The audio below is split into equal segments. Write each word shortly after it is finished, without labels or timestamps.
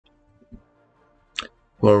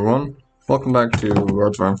Hello everyone, welcome back to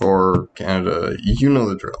Tyranny for Canada. You know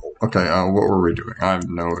the drill. Okay, what were we doing? I have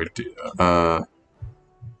no idea.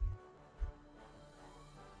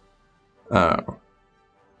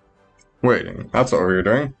 Waiting. That's what we were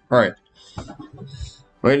doing. Right.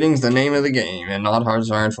 Waiting's the name of the game, and not Hard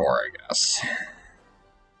Tyranny 4, I guess.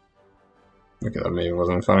 Okay, that maybe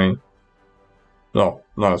wasn't funny. No,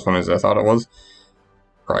 not as funny as I thought it was.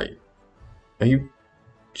 Right. Are you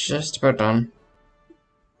just about done?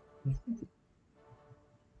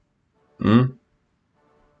 Hmm?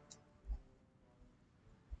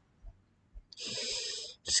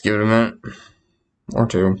 Just give it a minute. Or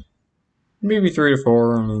two. Maybe 3 to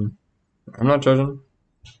 4, I mean, I'm not judging.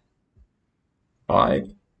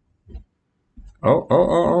 5?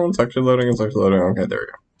 Oh, it's actually loading, Okay, there we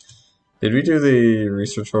go. Did we do the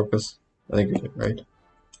research focus? I think we did, right?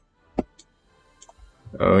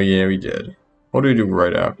 Oh yeah, we did. What do we do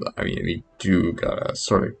right after that? I mean, we do gotta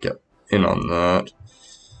sort of get in on that.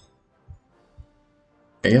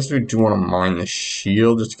 I guess we do want to mine the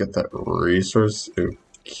shield just to get that resource.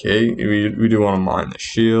 Okay, we do want to mine the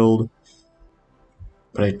shield.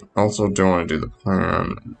 But I also don't want to do the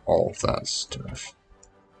plan and all of that stuff.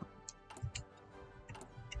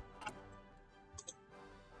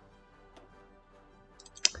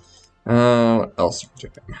 What else are we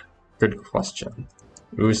doing? Good question.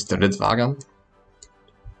 Ooh, Stridswagen?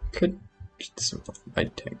 Could some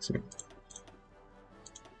light tanks.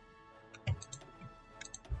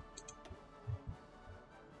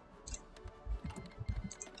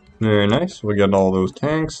 Very nice. We got all those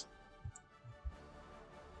tanks.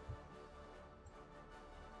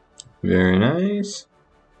 Very nice.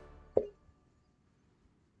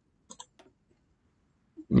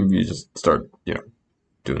 Maybe you just start,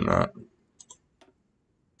 doing that.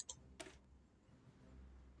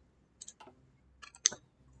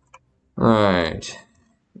 Right.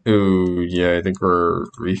 Ooh, yeah, I think we're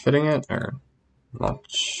refitting it, or not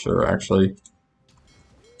sure actually.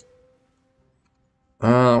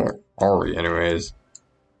 Where are we anyways?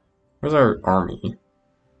 Where's our army?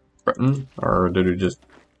 Britain? Or did we just...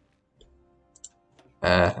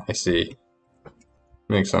 I see.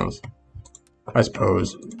 Makes sense. I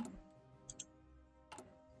suppose.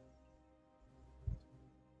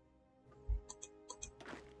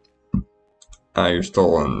 You're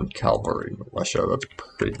still in cavalry militia, that's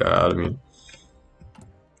pretty bad, I mean...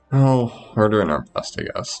 Well, we're doing our best, I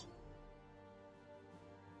guess.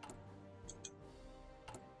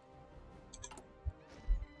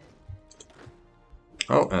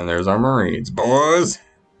 Oh, and there's our Marines, boys!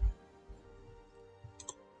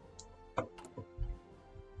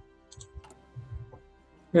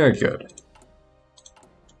 Very good.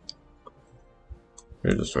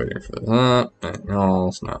 We're just waiting for that. Anything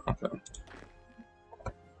else? No, okay.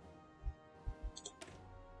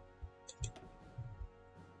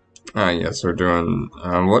 Yes, we're doing,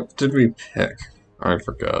 what did we pick? I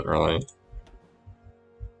forgot, really.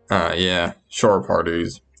 Yeah, shore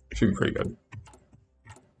parties. Should be pretty good.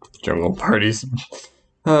 Jungle parties.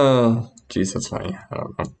 Geez, that's funny. I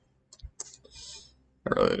don't know.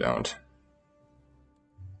 I really don't.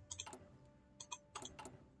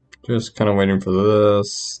 Just kind of waiting for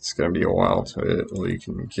this. It's gonna be a while till we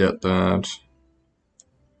can get that.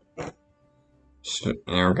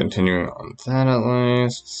 We're continuing on that at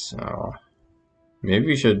least, so maybe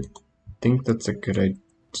we should think that's a good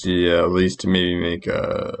idea, at least to maybe make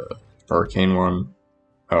a hurricane one.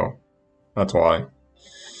 Oh, that's why.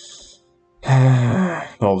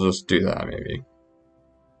 I'll just do that, maybe.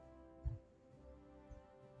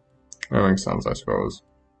 That makes sense, I suppose.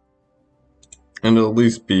 And it'll at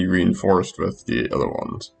least be reinforced with the other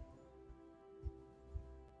ones.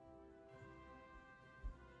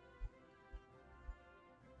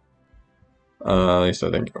 At least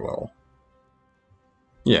I think it will.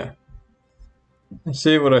 Yeah.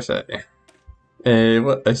 See what I say. Hey,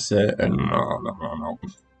 what I say? No.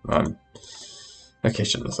 Okay,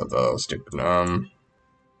 shouldn't have said that. That was stupid.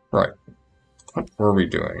 Right. What were we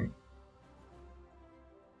doing?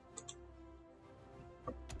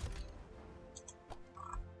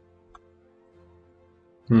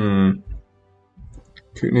 Kootenai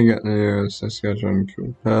got there, Saskatchewan,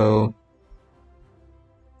 Coupel.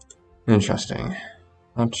 Interesting.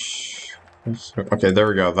 Okay, there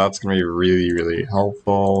we go. That's gonna be really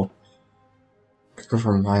helpful. Go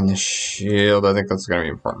for mine the shield. I think that's gonna be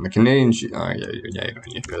important. The Canadian shield. Oh, yeah, you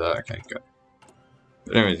hear that? Okay, good.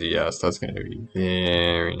 But anyways, yes, that's gonna be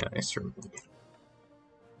very nice for me.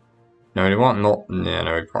 No, we want no. Yeah,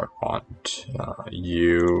 no, we probably want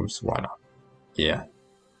you. So why not? Yeah.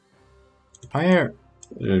 Why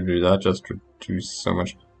do that just reduce so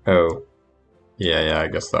much? Oh, Yeah, I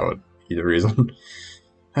guess that would be the reason.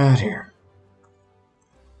 Ah, dear.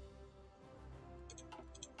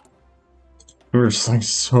 There's like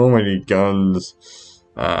so many guns.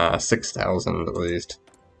 6,000 at least.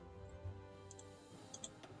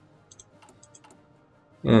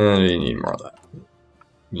 And you need more of that.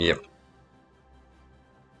 Yep.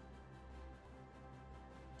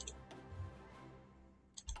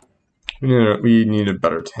 We need a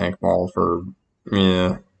better tank model for,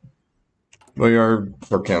 yeah. We are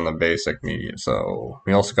working on the basic media, so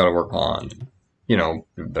we also got to work on, you know,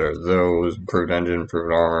 better those, improved engine,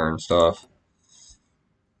 improved armor and stuff.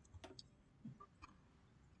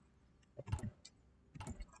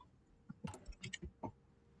 I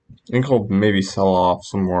think I'll maybe sell off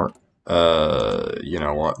some more, you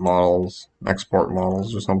know what, models, export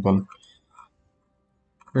models or something.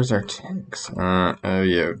 Where's our tanks? Oh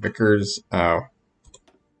yeah, Vickers. Oh,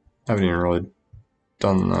 haven't even really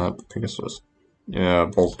done that. I guess just, yeah,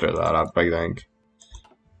 bolster that up, I think.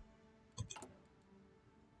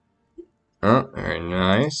 Oh, very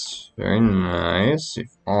nice. Very nice.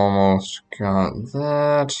 You've almost got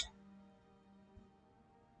that.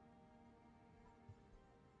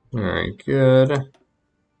 Very good.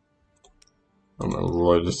 Oh my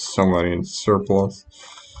lord, there's so many in surplus.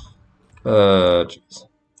 Jeez.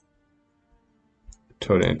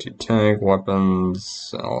 Toad anti-tank,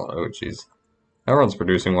 weapons. Oh, jeez. Everyone's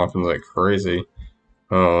producing weapons like crazy.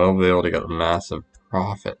 Oh, they'll be able to get massive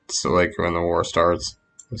profits, like when the war starts.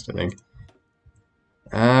 At least I think.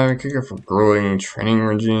 We could go for grueling training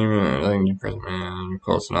regime. I think you prison man,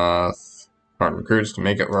 close enough. Hard recruits to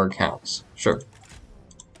make it where it counts. Sure.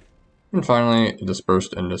 And finally,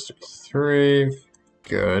 dispersed industry 3.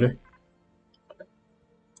 Good.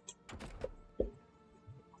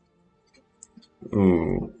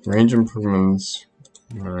 Ooh, range improvements.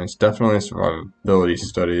 Nice. Definitely survivability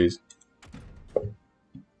studies.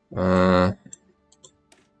 Do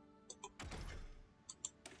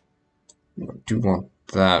want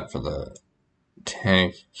that for the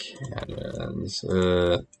tank cannons.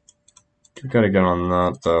 Do gotta get on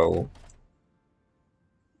that though.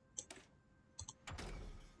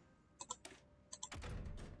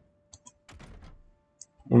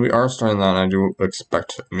 When we are starting that, I do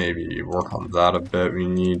expect to maybe work on that a bit. We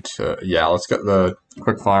need to, yeah, let's get the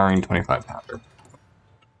quick firing 25 pounder.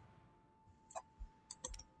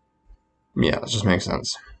 Yeah, that just makes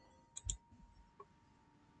sense.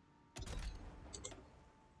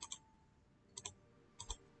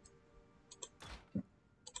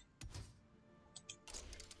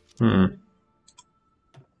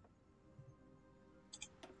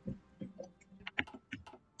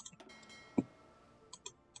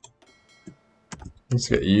 Let's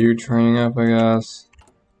get you training up, I guess.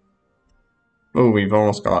 Oh, we've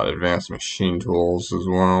almost got advanced machine tools as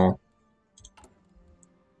well.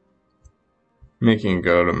 Making a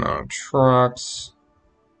good amount of trucks.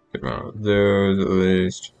 Good amount of those, at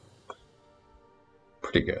least.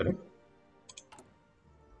 Pretty good.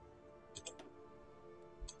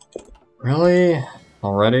 Really?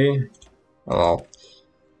 Already? Oh, well.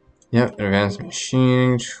 Yep, advanced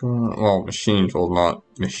machining tool. Well, machine tools, not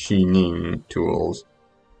machining tools.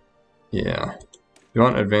 Yeah. You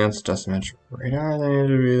want advanced decimetric radar? They need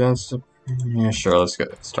to be that's yeah, sure, let's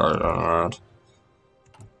get started on that.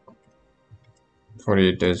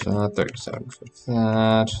 48 days for that, 37 for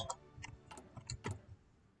that.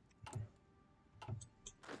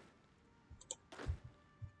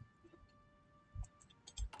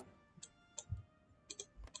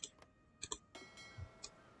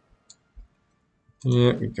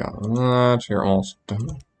 Yeah, we got that. You're almost done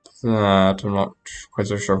with that. I'm not quite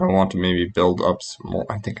so sure if I want to maybe build up some more.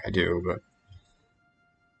 I think I do, but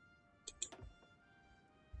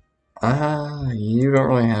you don't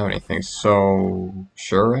really have anything, so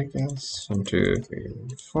sure, I guess. 1, 2, 3,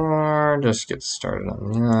 4. Just get started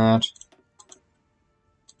on that.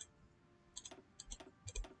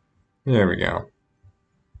 There we go.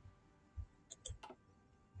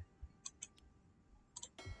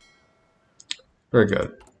 Very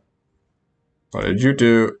good. What did you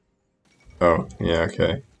do? Oh, yeah,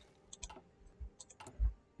 okay.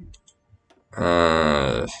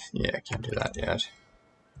 Yeah, I can't do that yet.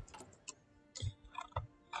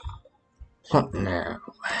 What now?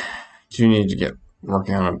 Do need to get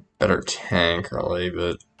working on a better tank early,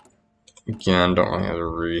 but again, don't really have to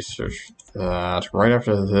research that. Right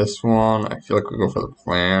after this one, I feel like we'll go for the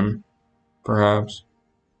plan, perhaps.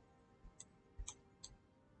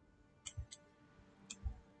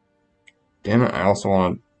 Damn it, I also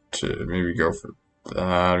wanted to maybe go for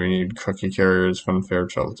that. We need cookie carriers from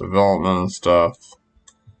Fairchild development and stuff.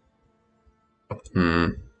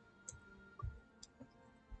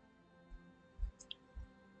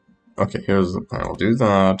 Okay, here's the plan. We'll do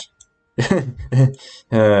that.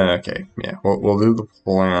 Okay, yeah, we'll do the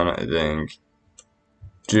plan, I think.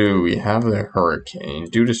 Do we have the Hurricane?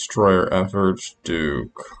 Do Destroyer efforts?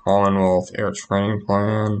 Do Commonwealth Air Training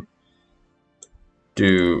Plan?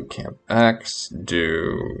 Do Camp X?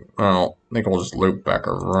 Well, I think we'll just loop back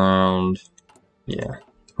around. Yeah,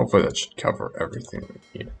 hopefully that should cover everything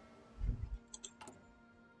we need.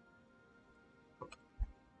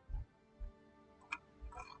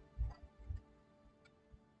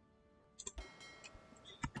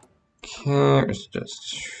 Okay,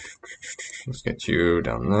 let's get you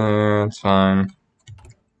down there, it's fine.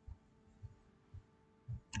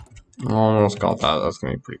 Almost got that, that's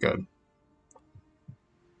gonna be pretty good.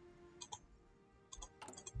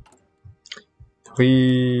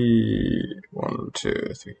 We 1,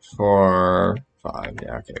 2, 3, 4, 5.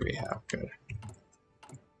 Yeah, okay, we have good.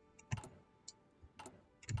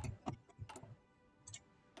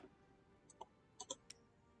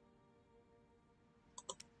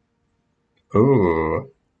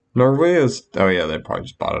 Ooh, Norway is. Oh yeah, they probably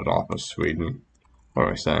just bought it off of Sweden. What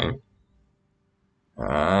am I saying?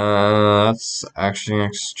 That's actually an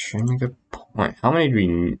extremely good point. How many do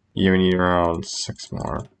we even need? Around 6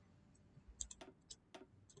 more.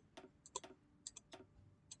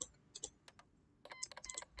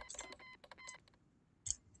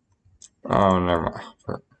 Oh, never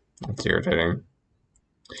mind. That's irritating.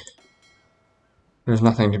 There's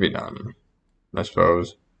nothing to be done, I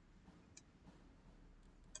suppose.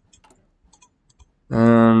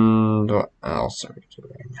 And what else are we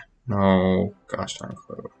doing? No, gosh darn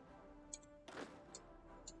clue.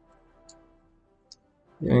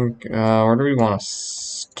 I think, where do we want to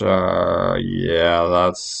start? Yeah,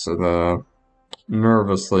 that's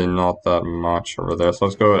nervously not that much over there. So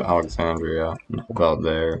let's go with Alexandria and help out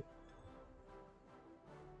there.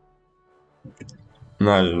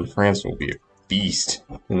 Imagine France will be a beast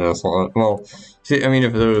in this one. Well, see, I mean,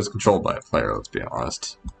 if it was controlled by a player, let's be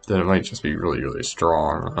honest, then it might just be really, really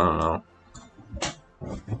strong. I don't know.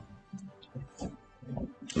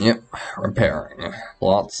 Yep, repairing.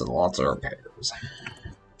 Lots and lots of repairs.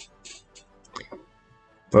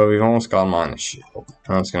 But we've almost got mine the shield.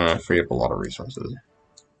 That's going to free up a lot of resources.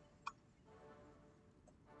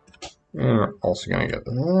 And we're also going to get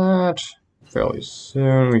that fairly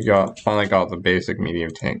soon. We finally got the basic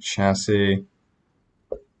medium tank chassis.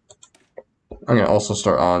 I'm going to also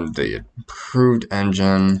start on the improved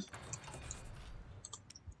engine.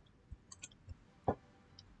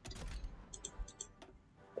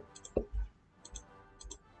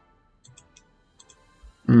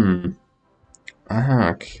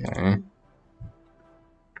 Okay.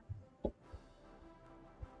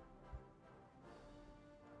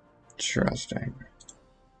 Interesting.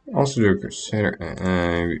 Also do a Crusader,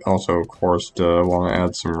 and we also, of course, want to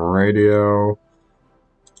add some radio.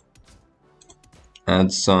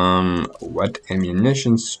 Add some wet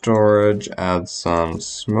ammunition storage, add some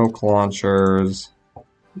smoke launchers,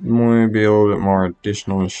 maybe a little bit more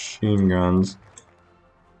additional machine guns.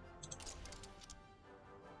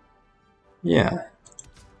 Yeah.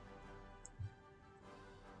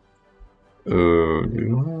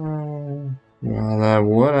 Well, that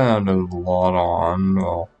would add a lot on.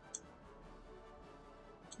 Well,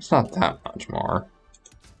 it's not that much more.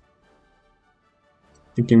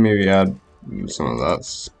 Thinking maybe add some of that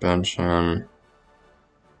suspension.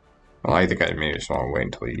 Well, I think I maybe just want to wait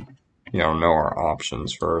until we, know our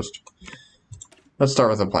options first. Let's start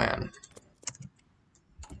with a plan.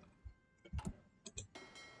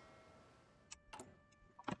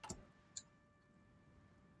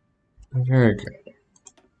 Very good.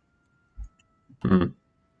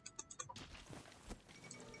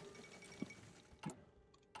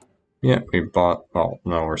 Yeah, we bought. Well,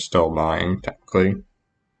 no, we're still buying technically.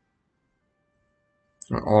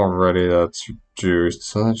 Already that's reduced,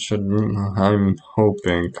 so that should, I'm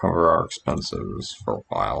hoping, cover our expenses for a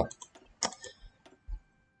while.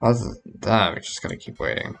 Other than that, we just gotta keep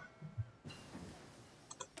waiting.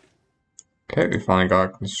 Okay, we finally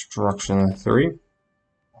got construction 3.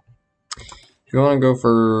 If you want to go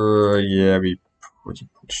for, yeah, we pretty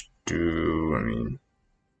much do. I mean,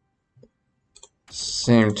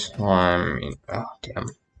 same time, I mean, oh, damn.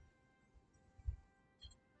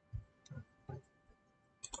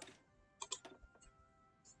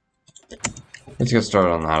 Let's get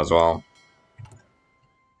started on that as well.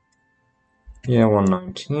 Yeah,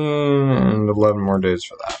 119 and 11 more days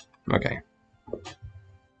for that. Okay.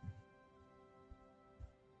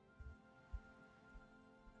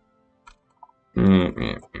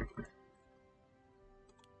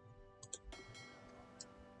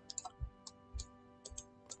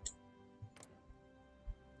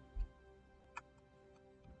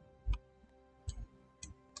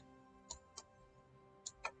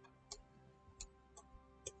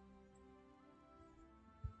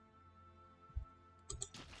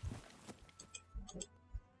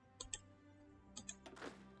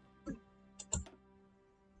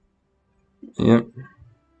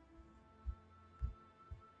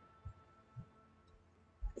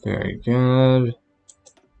 Very good.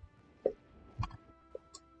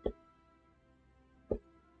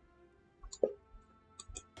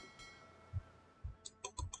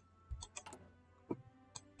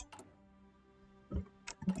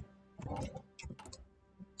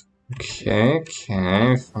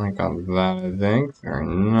 Okay, finally got that, I think. Very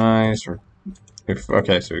nice.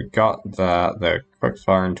 Okay, so we got that, the quick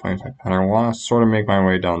fire and 25 pounder. I want to sort of make my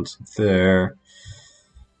way down to there.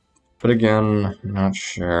 But again, I'm not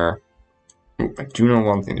sure. Ooh, I do know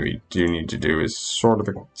one thing that we do need to do is sort of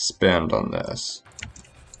expand on this.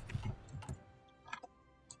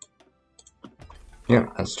 Yeah,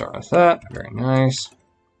 let's start with that. Very nice.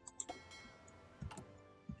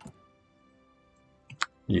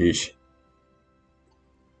 Yeesh.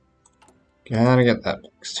 Gotta get that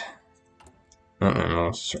fixed.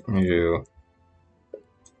 I'll certainly do.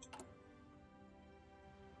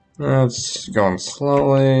 It's going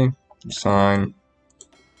slowly. Sign.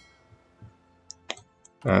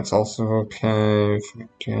 That's also okay. Very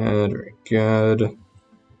good, very good.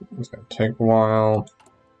 It's gonna take a while.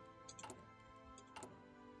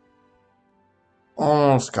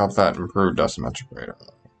 Almost got that improved asymmetric radar.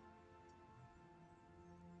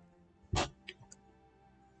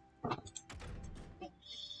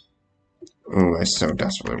 Ooh, I so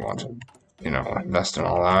desperately want to, invest in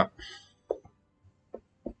all that.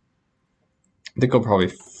 I think I'll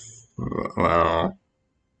probably, well,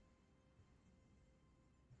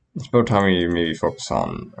 it's about time we maybe focus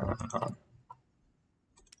on,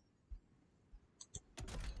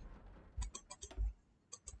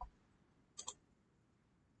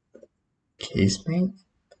 casemate?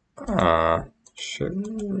 Sure,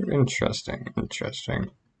 interesting.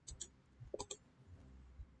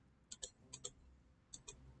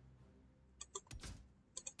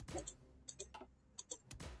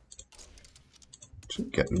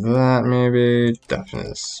 Should get that maybe.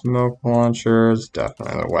 Definitely the smoke launchers.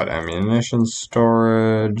 Definitely the wet ammunition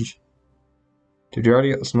storage. Did you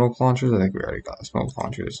already get the smoke launchers? I think we already got the smoke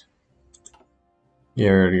launchers.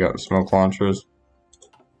 Yeah, we already got the smoke launchers.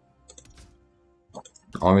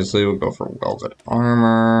 Obviously, we'll go for welded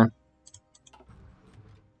armor.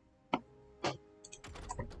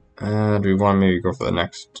 Do we want to maybe go for the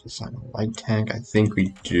next design of light tank? I think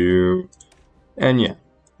we do. And yeah,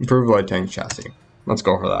 improved light tank chassis. Let's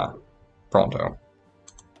go for that. Pronto.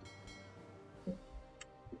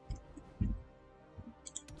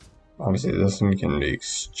 Obviously, this one can be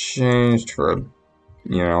exchanged for,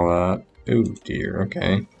 that. Oh dear,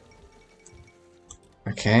 okay.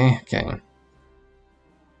 Okay.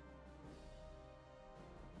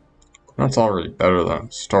 That's already better than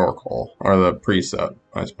historical, or the preset,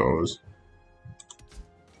 I suppose.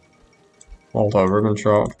 Volta ribbon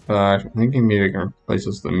shot back. I'm thinking maybe I can replace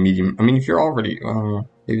this with the medium. I mean, if you're already,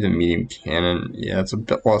 maybe the medium cannon. Yeah, it's a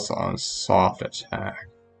bit less on soft attack.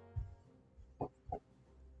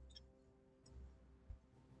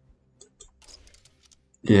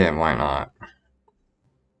 Yeah, why not?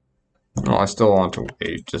 Well, I still want to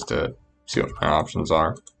wait just to see what my options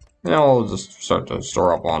are. And I'll just start to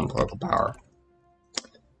store up on political power.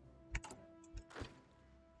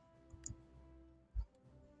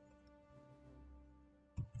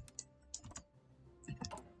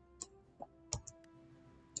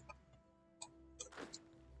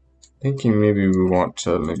 Thinking maybe we want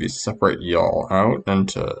to maybe separate y'all out and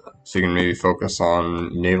so you can maybe focus on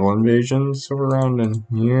naval invasions over around in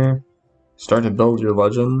here. Start to build your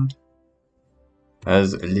legend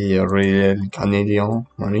as Les Royal Canadian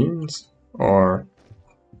Marines, or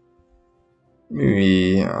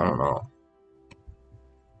maybe, I don't know.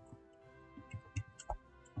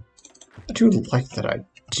 I do like that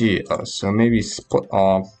idea, so maybe split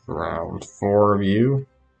off around 4 of you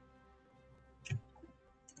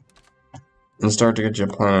and start to get you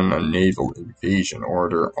planning a naval invasion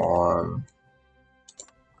order on.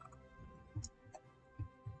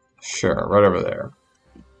 Sure, right over there.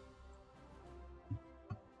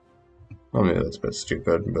 Well, maybe that's a bit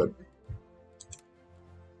stupid, but.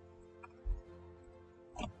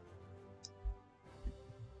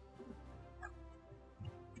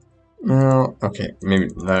 Well, okay, maybe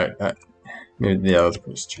that maybe, yeah, that's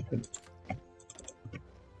pretty stupid.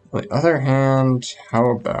 On the other hand,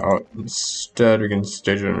 how about instead we can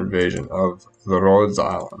stage an invasion of the Rhodes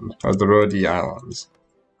Island, or the Rhodey Islands,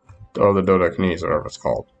 or the Dodecanese, whatever it's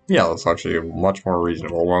called. Yeah, that's actually a much more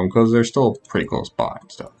reasonable one, because they're still pretty close by and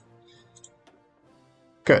stuff.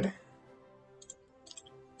 Good.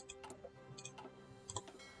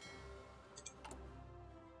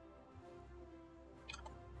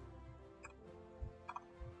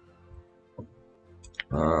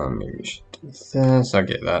 Maybe we should This,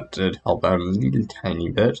 okay, that did help out a little tiny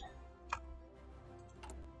bit.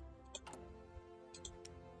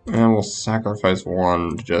 And we'll sacrifice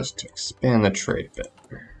one just to expand the trade a bit.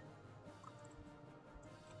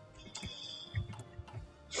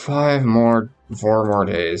 4 more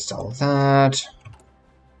days till that.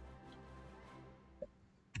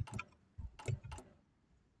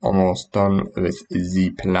 Almost done with the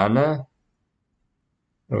planner.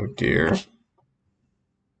 Oh dear.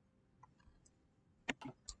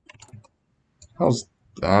 How's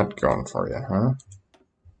that going for you, huh?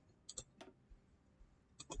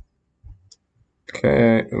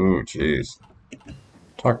 Okay, ooh, jeez.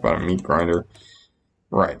 Talk about a meat grinder.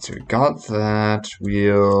 Right, so we got that.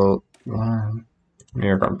 We'll... maybe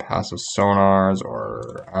we're going passive sonars,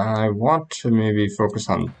 or I want to maybe focus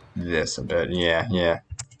on this a bit. Yeah.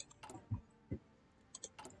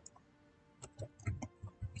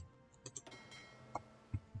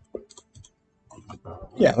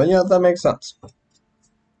 Yeah, that makes sense.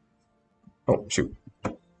 Oh, shoot.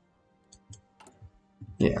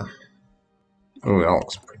 Yeah. Oh, that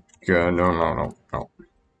looks pretty good. No.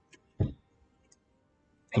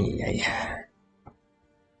 Yeah.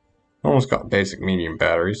 Almost got basic medium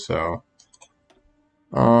battery, so...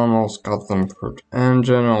 Almost got the improved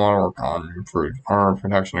engine. I want to work on improved armor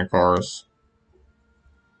protection, of course.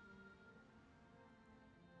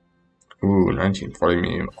 Ooh, 1940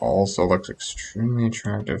 medium also looks extremely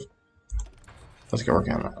attractive. Let's get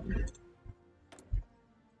working on that.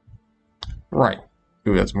 Right.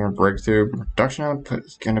 Ooh, that's more breakthrough. Production output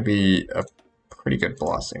is going to be a pretty good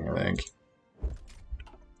blessing, I think.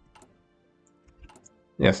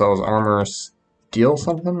 Yes, that was armor steel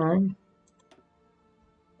something, right?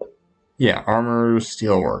 Yeah, armor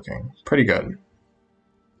steel working. Pretty good.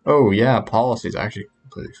 Oh, yeah, policies. I actually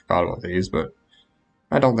completely forgot about these, but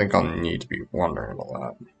I don't think I'll need to be wondering about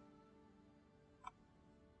that.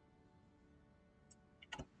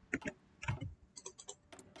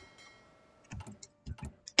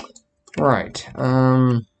 Right,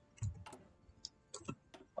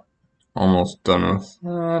 almost done with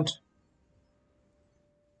that.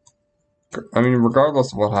 I mean,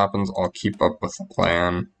 regardless of what happens, I'll keep up with the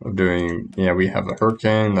plan of doing, yeah, we have the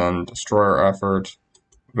Hurricane, then Destroyer effort,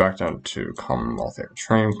 back down to Commonwealth Air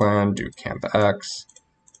Training Plan, do Camp X.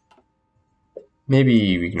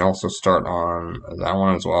 Maybe we can also start on that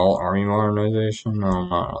one as well, Army Modernization. No, I'm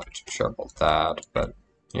not really too sure about that, but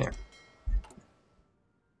yeah.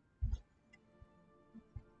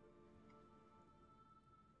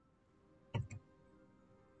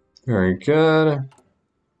 Very good.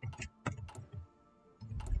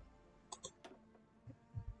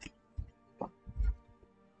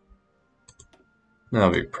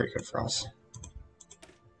 That'll be pretty good for us.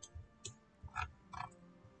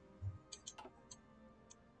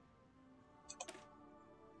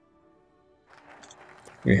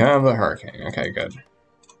 We have the Hurricane. Okay, good.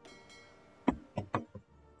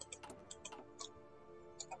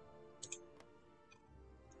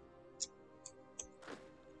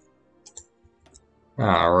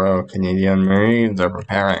 Royal Canadian Marines are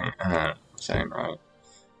preparing. Same, right?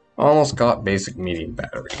 Almost got basic medium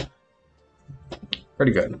battery.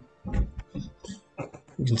 Pretty good.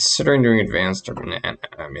 Considering doing advanced or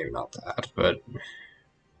maybe not that, but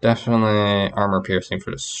definitely armor piercing for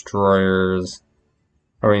destroyers.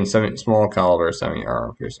 I mean, small caliber semi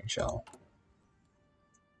armor piercing shell.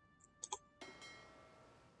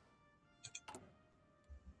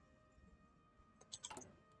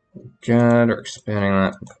 Good, we're expanding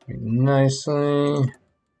that nicely.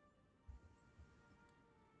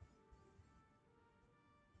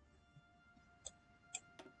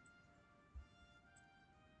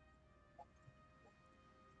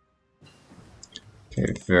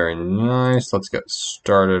 Okay, very nice. Let's get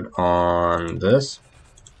started on this.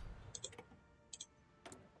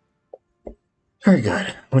 Very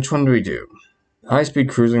good. Which one do we do? High-speed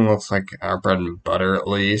cruising looks like our bread and butter, at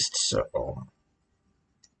least, so...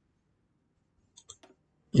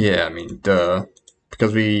 Yeah, I mean, duh.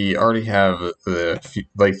 Because we already have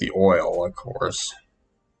the oil, of course.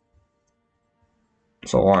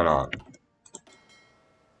 So why not?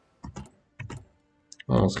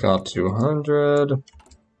 Almost got 200.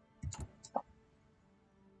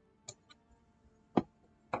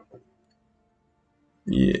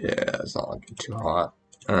 Yeah, it's not looking too hot.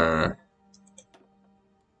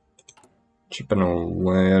 Chipping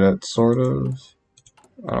away at it, sort of.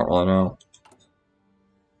 I don't really know.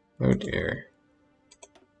 Oh dear.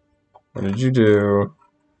 What did you do?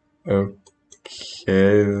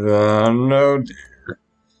 Okay then. Oh dear.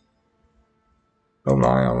 Oh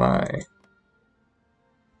my, oh my.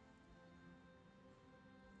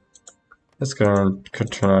 This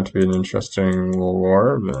could turn out to be an interesting little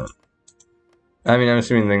war, but I mean, I'm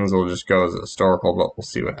assuming things will just go as historical, but we'll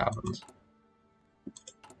see what happens.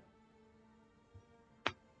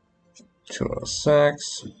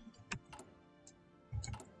 206.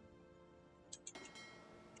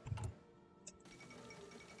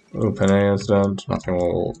 Open incident. Nothing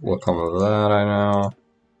will come of that, I know.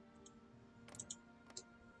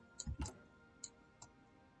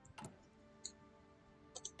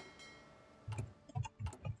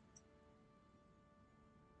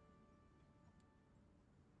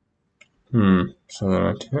 Southern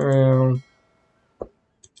Ontario.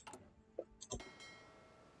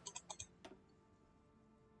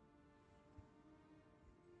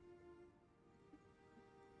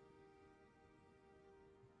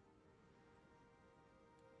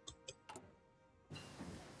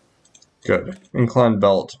 Good. Inclined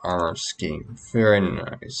belt armor scheme. Very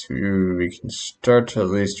nice. Ooh, we can start to at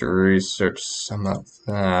least research some of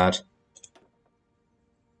that.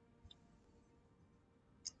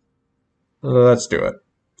 Let's do it.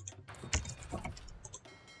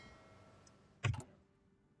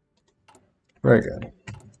 Very good.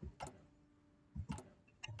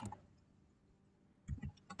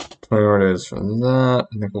 20 more days for that.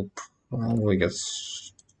 I think we'll probably get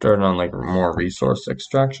started on like more resource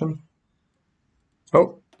extraction.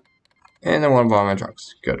 Oh, and they want to bomb my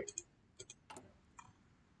trucks. Good.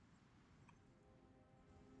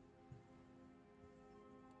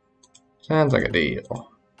 Sounds like a deal.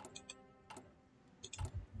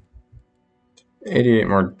 88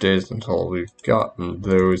 more days until we've gotten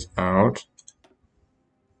those out.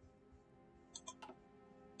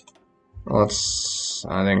 Let's,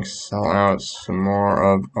 I think, sell out some more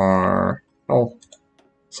of our, oh,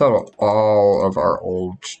 sell all of our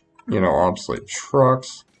old, obsolete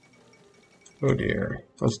trucks. Oh dear.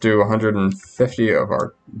 Let's do 150 of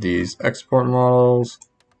these export models.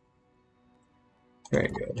 Very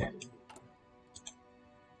good.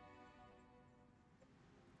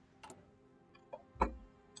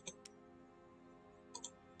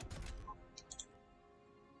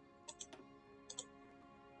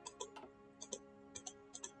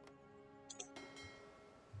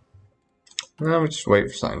 Now we just wait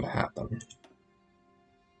for something to happen.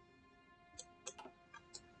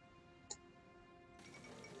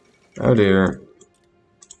 Oh dear.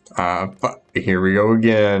 But here we go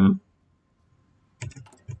again.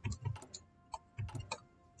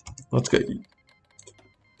 Let's get.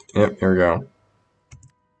 Yep, here we go.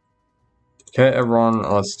 Okay, everyone,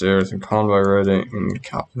 let's do some convoy routing and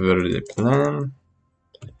capability plan.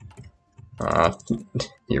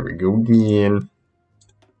 Here we go again.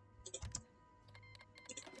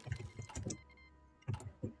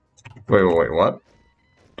 Wait, what?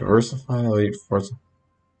 Diversify elite force.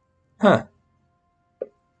 Huh.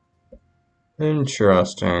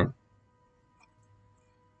 Interesting.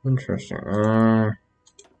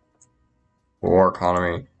 War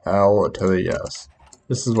economy. Hell to the yes.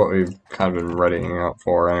 This is what we've kind of been readying up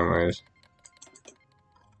for anyways.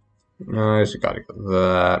 Nice, we gotta get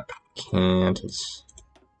that. Can't. It's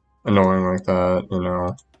annoying like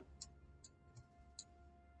that,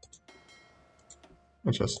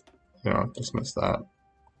 I just, dismiss that.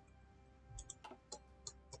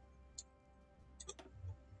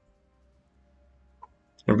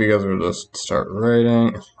 Maybe you guys will just start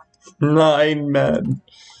writing. 9 men!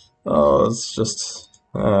 Oh, it's just,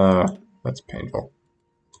 that's painful.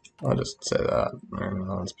 I'll just say that.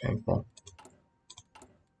 That's painful.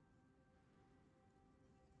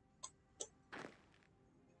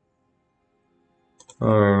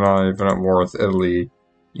 I'm not even at war with Italy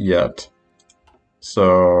yet.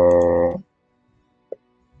 So,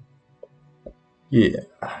 yeah.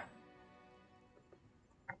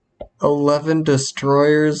 11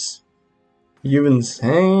 destroyers? You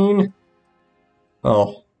insane?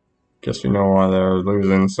 Oh, guess we know why they're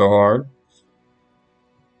losing so hard.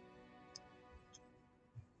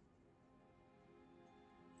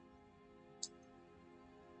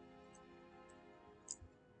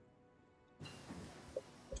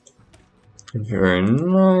 Very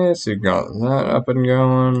nice, you got that up and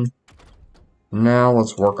going. Now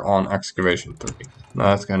let's work on excavation 3.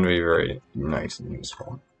 That's going to be very nice and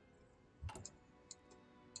useful.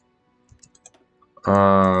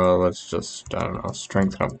 Let's just, I don't know,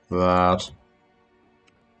 strengthen up that.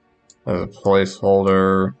 As a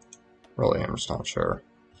placeholder. Really, I'm just not sure.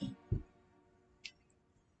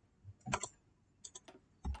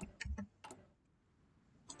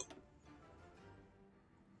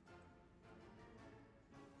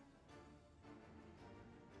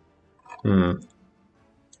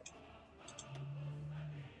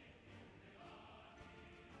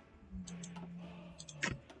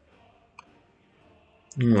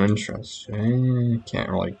 Interesting. Can't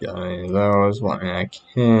really get any of those. Well, I mean, I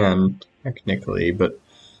can, technically, but,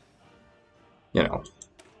 you know,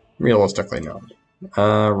 realistically, no.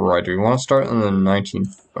 Right, do we want to start in the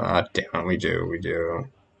 19th? Damn it, we do.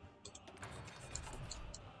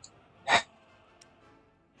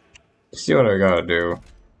 See what I gotta do,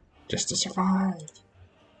 just to survive.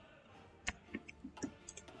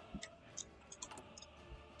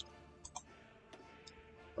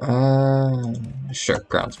 Sure,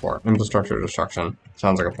 ground support. Infrastructure destruction.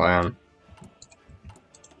 Sounds like a plan.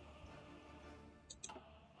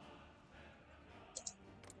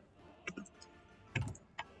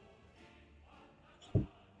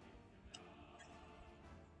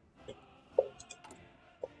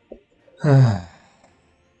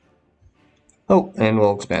 Oh, and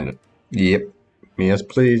we'll expand it. Yep. Yes,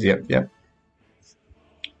 please. Yep.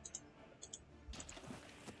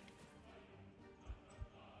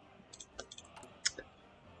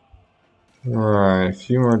 Right, a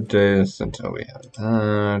few more days until we have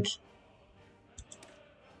that.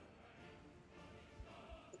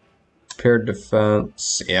 Paired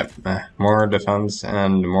defense. Yep. More defense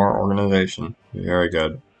and more organization. Very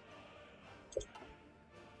good.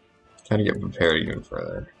 Try to get prepared even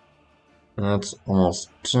further. That's almost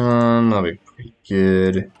done. That'll be pretty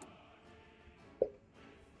good.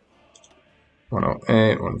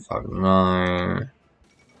 108, 159.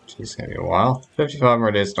 Geez, gonna be a while. 55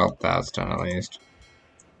 more days to help that's done at least.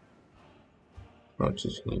 Oh,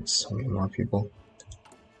 just need so many more people.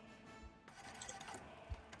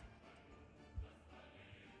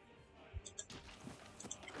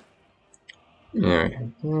 Yeah,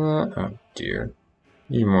 oh dear.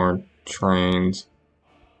 Need more trains.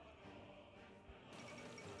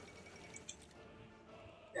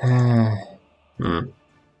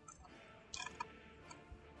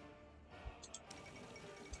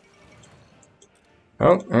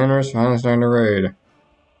 Oh, and we're finally starting to raid.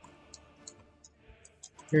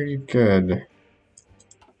 Very good.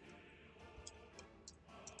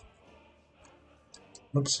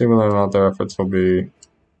 Let's see whether or not their efforts will be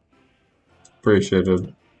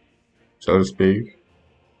appreciated, so to speak.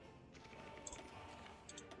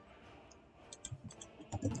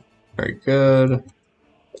 Very good.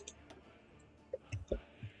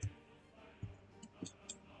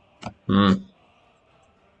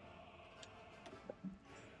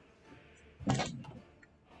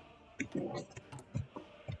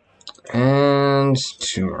 And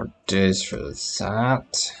 2 more days for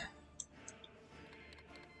that.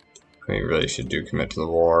 We really should do commit to the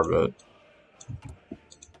war, but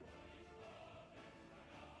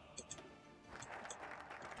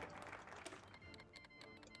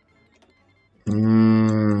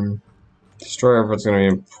destroy effort's gonna be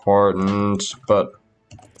important, but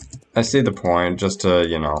I see the point, just to,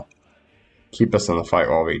 you know, keep us in the fight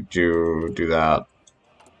while we do that.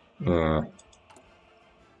 Yeah.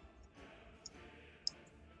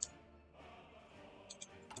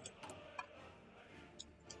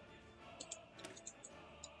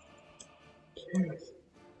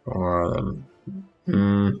 Or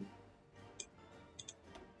then,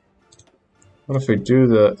 what if we do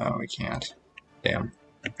the? Oh, we can't. Damn.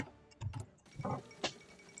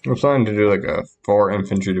 We're planning to do like 4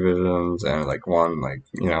 infantry divisions and like 1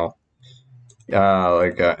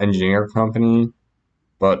 engineer company,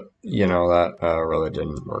 but you know that really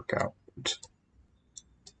didn't work out.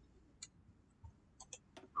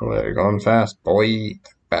 Oh, they're going fast, boy.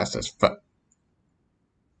 Fast as fuck.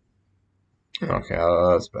 Okay,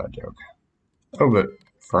 that's a bad joke. Oh, but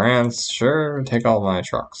France, sure, take all my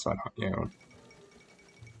trucks, why don't you?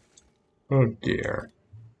 Oh dear.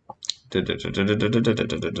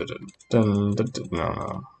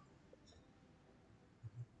 No.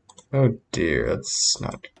 Oh dear, that's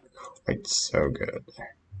not quite so good.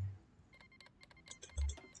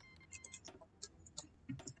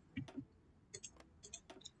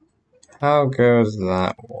 How goes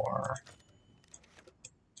that war?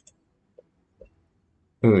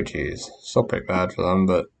 Ooh, geez. Still pretty bad for them,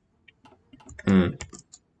 but...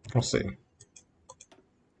 we'll see.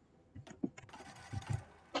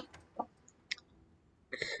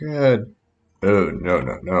 Good. Oh,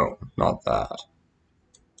 no. Not that.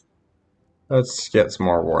 Let's get some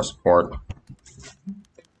more war support.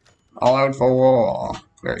 All out for war.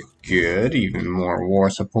 Very good. Even more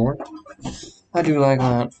war support. I do like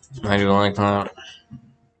that.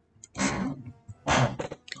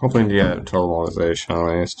 Hoping to get total mobilization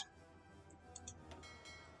at least.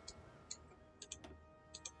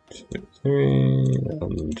 2, 3,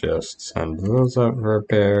 and just send those up for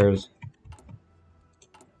repairs.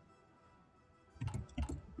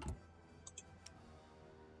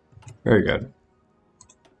 Very good.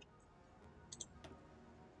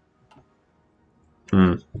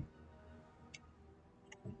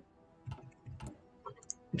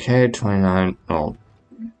 Okay, 29. Well,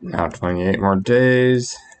 now 28 more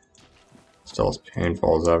days. Still as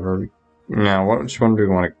painful as ever. Now, which one do we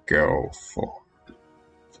want to go for?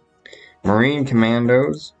 Marine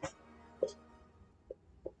Commandos.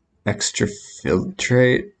 Extra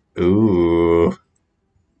Filtrate. Ooh.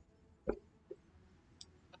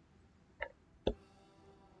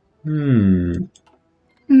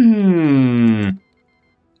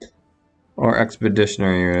 Or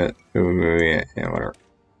Expeditionary Unit. Ooh, yeah, whatever.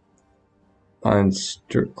 On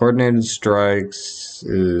coordinated strikes.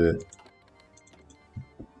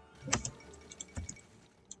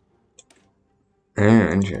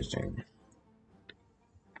 Interesting.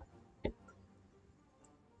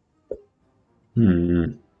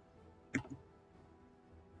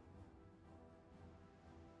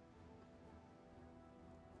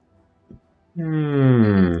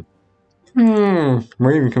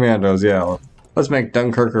 Marine Commandos, yeah. Let's make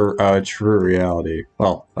Dunkirk a true reality.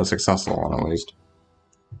 Well, a successful one at least.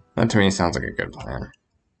 That to me sounds like a good plan.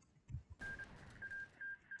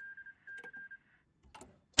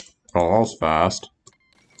 Oh, that was fast.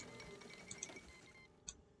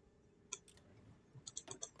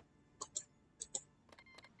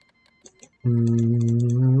 I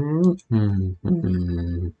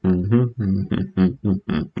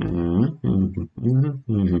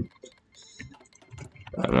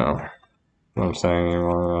don't know what I'm saying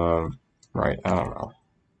anymore. Right, I don't know.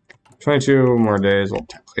 22 more days, well,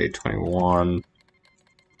 technically 21.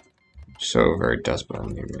 So very desperate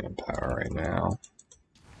on need manpower right now.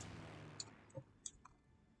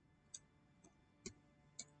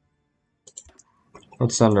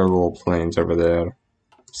 Let's send our little planes over there.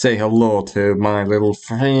 Say hello to my little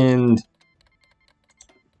friend.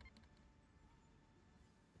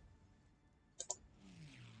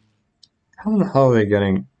 How the hell are they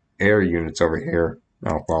getting air units over here?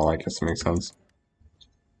 Oh, well, I guess it makes sense.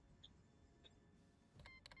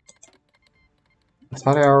 I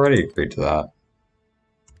thought I already agreed to that.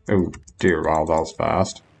 Oh dear, wow, that was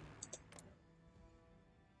fast.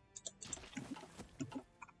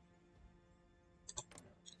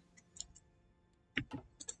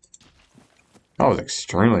 That was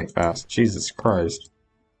extremely fast. Jesus Christ.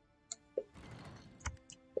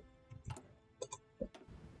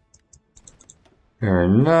 Very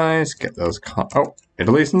nice. Get those oh,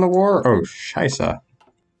 Italy's in the war? Oh, scheisse.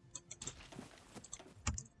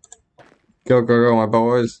 Go, go, go, my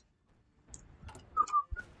boys.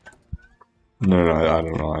 No, I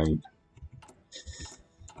don't know. I'm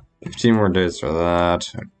 15 more days for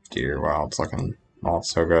that. Oh dear, wow, it's looking not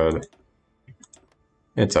so good.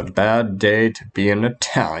 It's a bad day to be an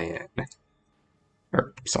Italian.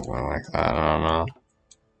 Or something like that, I don't know.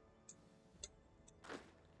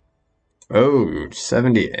 Oh,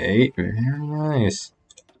 78. Very nice.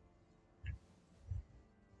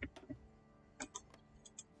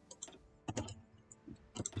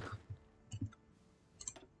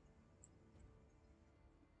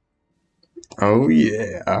 Oh,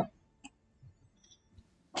 yeah.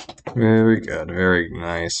 Very good. Very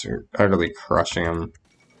nice. We're utterly crushing him.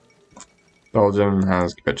 Belgium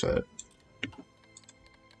has capitulated.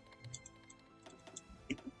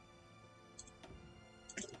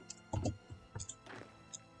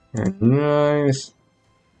 Very nice.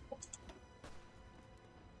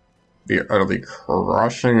 We are utterly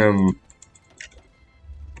crushing him.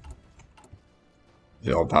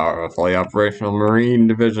 Field power of fully operational Marine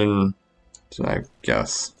Division. So I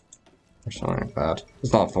guess. Or something like that.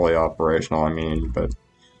 It's not fully operational, I mean, but.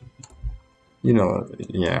 You know,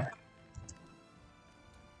 yeah.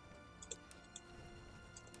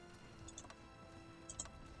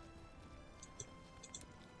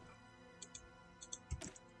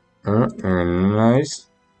 Very nice.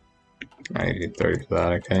 I need 30 for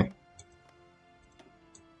that, okay.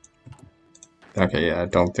 Okay, yeah, I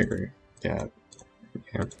don't think we're. Yeah.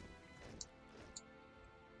 Yeah.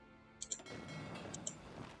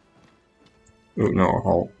 Ooh, no,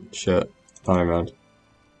 halt. Shit. Thought I meant.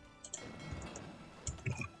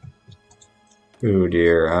 Ooh,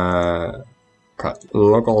 dear.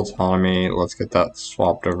 Local autonomy. Let's get that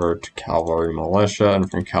swapped over to cavalry militia, and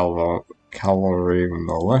from cavalry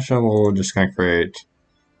militia, we're just gonna create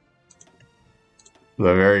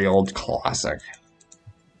the very old classic.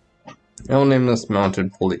 I'll name this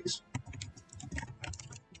mounted police.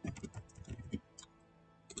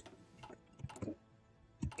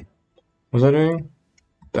 What was I doing?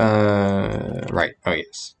 Right. Oh,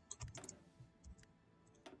 yes.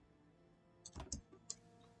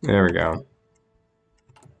 There we go.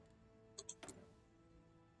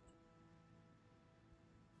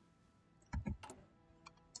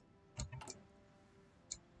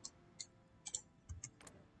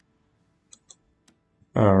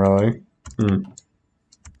 Oh, really? Hmm.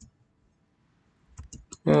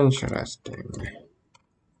 Interesting.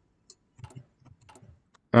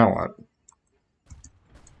 Now what?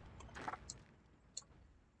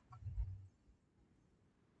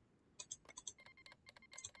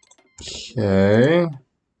 Okay.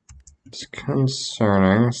 It's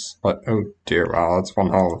concerning. But oh dear, wow, that's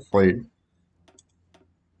one hell of a fleet.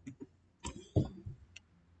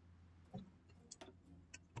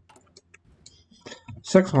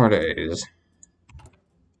 6 more days.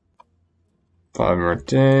 5 more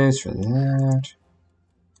days for that.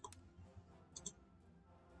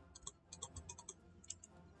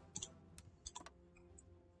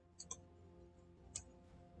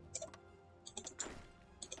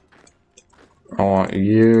 I want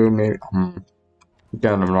you, maybe.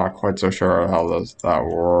 Again, I'm not quite so sure how that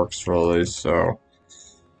works, really, so.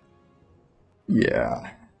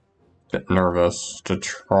 Yeah. Bit nervous to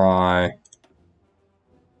try.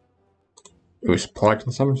 Ooh, supply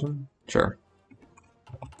consumption? Sure.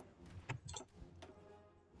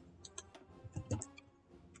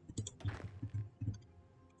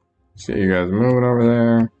 See you guys moving over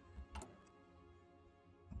there.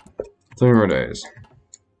 3 more days.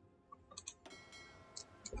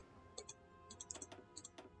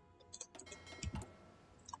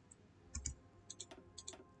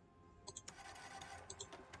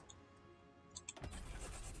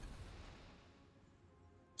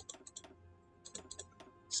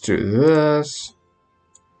 Let's do this.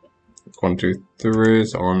 1, 2, 3.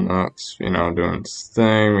 So when that's, doing its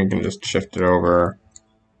thing, we can just shift it over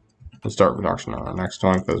and start production on the next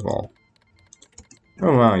one, because, well.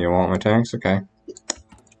 Oh, wow, you want my tanks? Okay.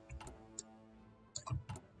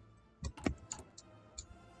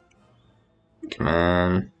 Come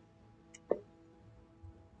on.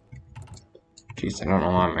 Jeez, I don't know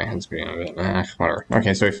why my head's being a bit. Whatever.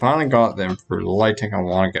 Okay, so we finally got the improved lighting. I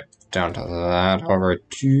want to get down to that. However, I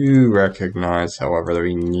do recognize, however, that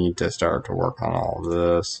we need to start to work on all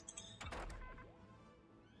this.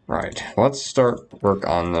 Right. Let's start work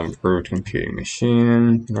on the improved computing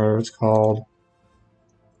machine, whatever it's called.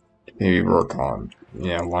 Maybe work on.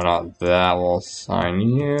 Yeah, why not that? We'll assign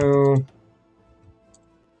you.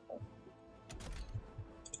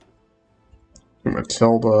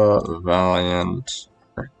 Matilda, Valiant,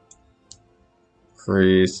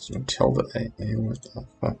 Priest, Matilda AA, what the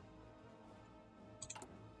fuck?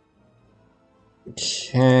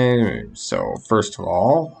 Okay, so first of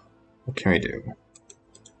all, what can we do?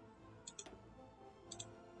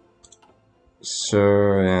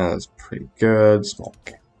 So, yeah, that's pretty good. Small.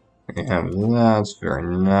 We have that, it's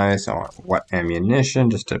very nice. I want wet ammunition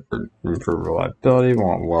just to improve reliability. We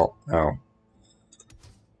want well, oh.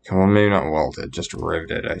 Well, maybe not welded, just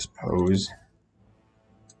riveted, I suppose.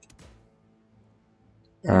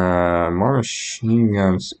 More machine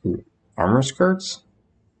guns. Ooh, armor skirts?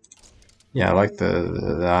 Yeah, I like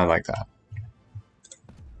I like that.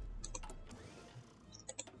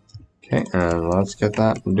 Okay, and let's get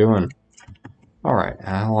that doing. Alright,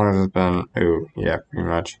 how long has it been? Ooh, yeah, pretty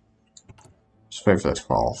much. Just wait for the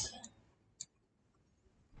 12th.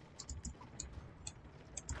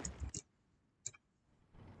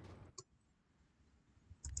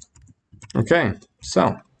 Okay,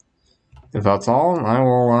 so, if that's all, I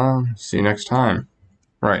will see you next time.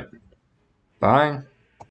 Right. Bye.